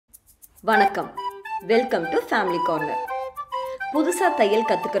வணக்கம், welcome to family corner. புதுசாக தையல்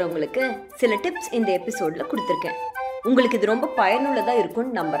கற்றுக்கிறவங்களுக்கு சில டிப்ஸ் இந்த எபிசோடில் கொடுத்துருக்கேன். உங்களுக்கு இது ரொம்ப பயனுள்ளதாக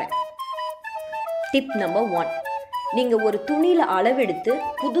இருக்கும்னு நம்புகிறேன். டிப் நம்பர் 1, நீங்கள் ஒரு துணியில் அளவெடுத்து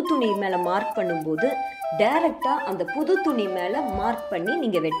புது துணி மேலே மார்க் பண்ணும்போது டைரெக்டாக அந்த புது துணி மேலே மார்க் பண்ணி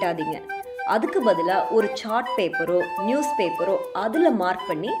நீங்கள் வெட்டாதீங்க. அதுக்கு பதிலாக ஒரு சார்ட் பேப்பரோ நியூஸ் பேப்பரோ அதில் மார்க்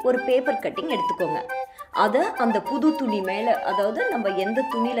பண்ணி ஒரு பேப்பர் கட்டிங் எடுத்துக்கோங்க. அதை அந்த புது துணி மேலே, அதாவது நம்ம எந்த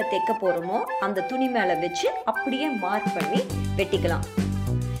துணியில் தைக்க போகிறோமோ அந்த துணி மேலே வச்சு அப்படியே மார்க் பண்ணி வெட்டிக்கலாம்.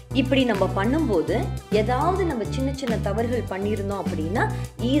 இப்படி நம்ம பண்ணும்போது ஏதாவது நம்ம சின்ன சின்ன தவறுகள் பண்ணியிருந்தோம் அப்படின்னா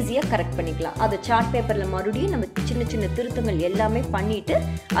ஈஸியாக கரெக்ட் பண்ணிக்கலாம். அதை சார்ட் பேப்பரில் மறுபடியும் நம்ம சின்ன சின்ன திருத்தங்கள் எல்லாமே பண்ணிவிட்டு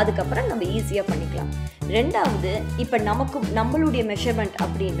அதுக்கப்புறம் நம்ம ஈஸியாக பண்ணிக்கலாம். ரெண்டாவது, இப்போ நம்மளுடைய மெஷர்மெண்ட்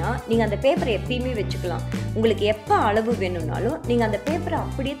அப்படின்னா நீங்கள் அந்த பேப்பரை எப்பயுமே வச்சுக்கலாம். உங்களுக்கு எப்போ அளவு வேணும்னாலும் நீங்கள் அந்த பேப்பரை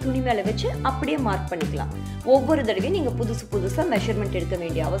அப்படியே துணி மேலே வச்சு அப்படியே மார்க் பண்ணிக்கலாம். ஒவ்வொரு தடவையும் நீங்கள் புதுசாக மெஷர்மெண்ட் எடுக்க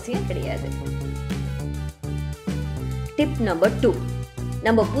வேண்டிய அவசியம் கிடையாது. டிப் நம்பர் 2,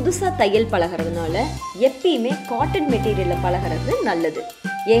 நம்ம புதுசாக தையல் பழகிறதுனால எப்பயுமே காட்டன் மெட்டீரியலில் பழகிறது நல்லது.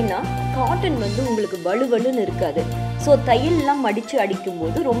 ஏன்னா காட்டன் உங்களுக்கு வலுவலுன்னு இருக்காது. ஸோ தையல்லாம் மடித்து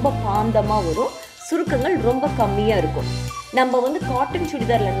அடிக்கும்போது ரொம்ப பாந்தமாக வரும், சுருக்கங்கள் ரொம்ப கம்மியாக இருக்கும். நம்ம காட்டன்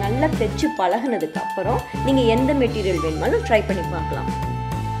சுடிதாரில் நல்லா தைச்சு பழகினதுக்கு அப்புறம் நீங்கள் எந்த மெட்டீரியல் வேணுமாலும் ட்ரை பண்ணி பார்க்கலாம்.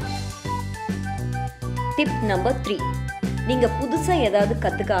 டிப் நம்பர் 3, நீங்கள் புதுசாக ஏதாவது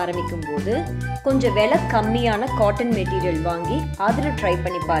கற்றுக்க ஆரம்பிக்கும் போது கொஞ்சம் விலை கம்மியான காட்டன் மெட்டீரியல் வாங்கி அதில் ட்ரை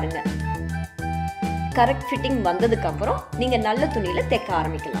பண்ணி பாருங்கள். கரெக்ட் ஃபிட்டிங் வந்ததுக்கப்புறம் நீங்கள் நல்ல துணியில் தைக்க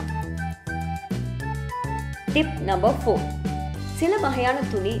ஆரம்பிக்கலாம். டிப் நம்பர் 4, சில வகையான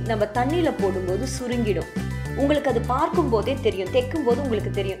துணி நம்ம தண்ணியில் போடும்போது சுருங்கிடும். உங்களுக்கு அது பார்க்கும் போதே தெரியும், தைக்கும் போது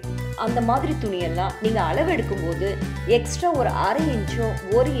உங்களுக்கு தெரியும். அந்த மாதிரி துணியெல்லாம் நீங்கள் அளவெடுக்கும் போது எக்ஸ்ட்ரா ஒரு 1/2 இன்ச்சோ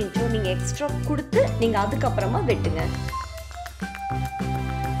 1 இன்ச்சோ நீங்கள் எக்ஸ்ட்ரா கொடுத்து நீங்கள் அதுக்கப்புறமா வெட்டுங்க.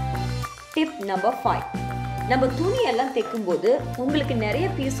 டிப் நம்பர் 5, நம்ம துணியெல்லாம் தைக்கும்போது உங்களுக்கு நிறைய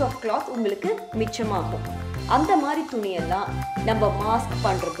பீஸ் ஆஃப் கிளாத் உங்களுக்கு மிச்சமாகும். அந்த மாதிரி துணியெல்லாம் நம்ம மாஸ்க்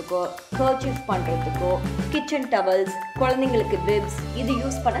பண்ணுறதுக்கோ கர்ச்சீஃப் பண்ணுறதுக்கோ கிச்சன் டவல்ஸ், குழந்தைங்களுக்கு பிப்ஸ் இது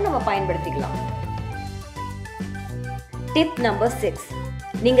யூஸ் பண்ண நம்ம பயன்படுத்திக்கலாம். டிப் நம்பர் 6,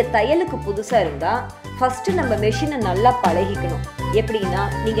 நீங்கள் தையலுக்கு புதுசாக இருந்தால் ஃபஸ்ட்டு நம்ம மெஷினை நல்லா பழகிக்கணும். எப்படின்னா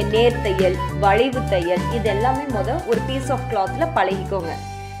நீங்கள் நேர் தையல், வளைவு தையல் இது எல்லாமே ஒரு பீஸ் ஆஃப் கிளாத்தில் பழகிக்கோங்க.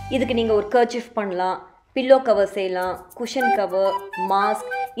 இதுக்கு நீங்கள் ஒரு கர்ச்சீஃப் பண்ணலாம், பில்லோ கவர் செய்யலாம், குஷன் கவர்,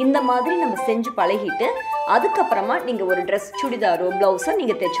 மாஸ்க் இந்த மாதிரி நம்ம செஞ்சு பழகிட்டு அதுக்கப்புறமா நீங்கள் ஒரு ட்ரெஸ், சுடிதாரோ ப்ளவுஸோ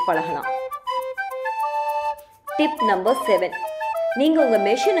நீங்கள் தைச்சு பழகலாம். டிப் நம்பர் 7, நீங்கள் உங்கள்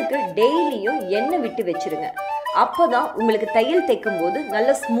மெஷினுக்கு டெய்லியும் எண்ணெய் விட்டு வச்சுருங்க. அப்போ தான் உங்களுக்கு தையல் தைக்கும் போது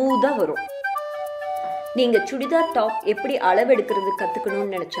நல்லா ஸ்மூத்தாக வரும். நீங்கள் சுடிதார் டாப் எப்படி அளவெடுக்கிறது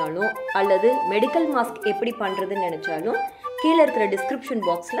கற்றுக்கணும்னு நினச்சாலும் அல்லது மெடிக்கல் மாஸ்க் எப்படி பண்ணுறதுன்னு நினச்சாலும் கீழே இருக்கிற டிஸ்கிரிப்ஷன்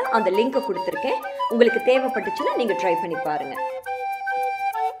பாக்ஸில் அந்த லிங்கை கொடுத்துருக்கேன். உங்களுக்கு தேவைப்பட்டுச்சுன்னா நீங்கள் ட்ரை பண்ணி பாருங்கள்.